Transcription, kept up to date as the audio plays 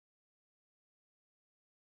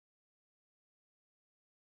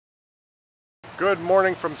Good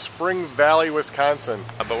morning from Spring Valley, Wisconsin.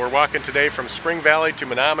 But we're walking today from Spring Valley to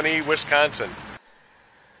Menominee, Wisconsin.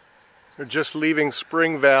 We're just leaving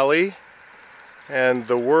Spring Valley, and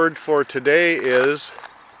the word for today is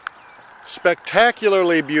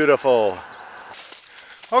spectacularly beautiful.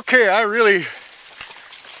 Okay, I really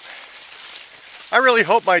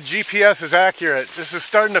hope my GPS is accurate. This is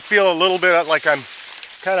starting to feel a little bit like I'm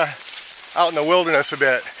kind of out in the wilderness a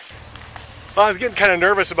bit. Well, I was getting kind of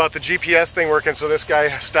nervous about the GPS thing working, so this guy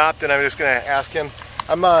stopped, and I'm just going to ask him.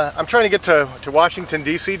 I'm trying to get to Washington,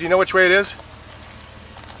 D.C. Do you know which way it is?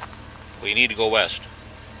 Well, you need to go west.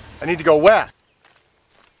 I need to go west.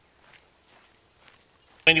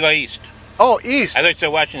 You need to go east. Oh, east. I thought you said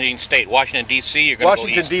Washington State. Washington, D.C., you're going to go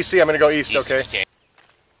east. Washington, D.C., I'm going to go east, okay.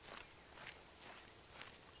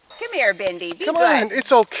 Come here, Bendy. Be Come good. on,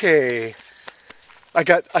 it's okay.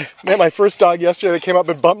 I met my first dog yesterday that came up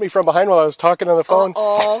and bumped me from behind while I was talking on the phone.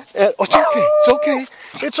 And, it's okay. It's okay.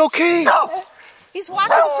 It's okay. He's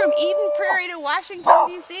walking from Eden Prairie to Washington,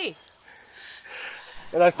 D.C.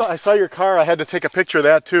 And I saw your car. I had to take a picture of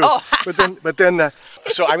that too. Oh. but then,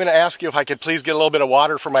 so I'm going to ask you if I could please get a little bit of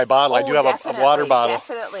water for my bottle. I do have a water bottle.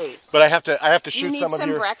 Definitely. But I have to shoot you need some of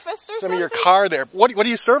your breakfast or some something? of your car there. What are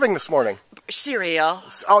you serving this morning? Cereal.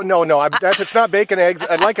 Oh no, it's not bacon, eggs.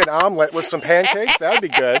 I'd like an omelet with some pancakes. That would be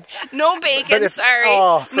good. No bacon, sorry.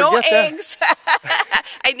 Oh, no that. eggs.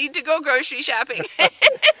 I need to go grocery shopping.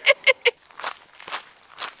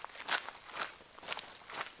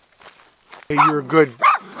 Hey, you're good.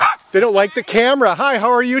 They don't like the camera. Hi,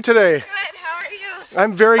 how are you today? Good, how are you?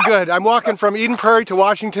 I'm very good. I'm walking from Eden Prairie to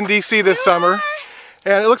Washington, D.C. this summer.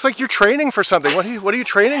 And it looks like you're training for something. What are you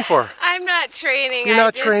training for? I'm not training. You're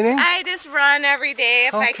not training? I just run every day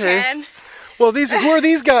if I can. Well, who are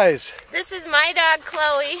these guys? This is my dog,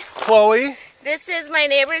 Chloe. Chloe. This is my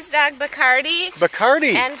neighbor's dog, Bacardi.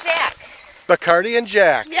 Bacardi. And Jack. Bacardi and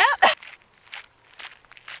Jack. Yep.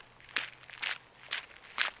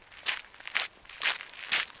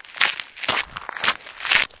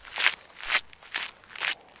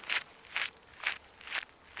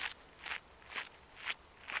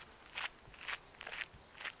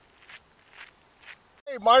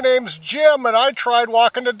 Hey, my name's Jim, and I tried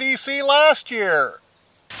walking to D.C. last year.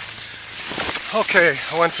 Okay,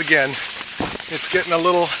 once again, it's getting a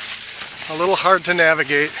little hard to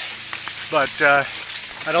navigate, but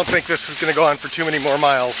I don't think this is going to go on for too many more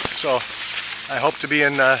miles, so I hope to be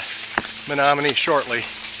in Menominee shortly.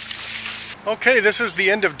 Okay, this is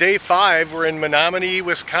the end of day 5. We're in Menominee,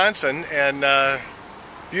 Wisconsin, and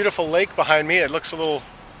beautiful lake behind me. It looks a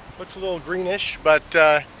little greenish, but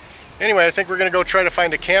anyway, I think we're going to go try to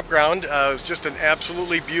find a campground. It was just an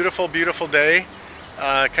absolutely beautiful, beautiful day.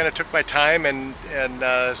 Kind of took my time, and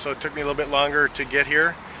so it took me a little bit longer to get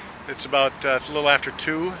here. It's a little after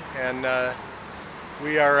 2, and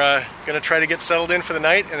we are going to try to get settled in for the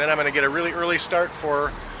night, and then I'm going to get a really early start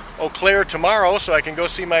for Eau Claire tomorrow so I can go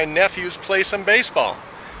see my nephews play some baseball.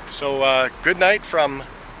 So good night from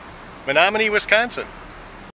Menominee, Wisconsin.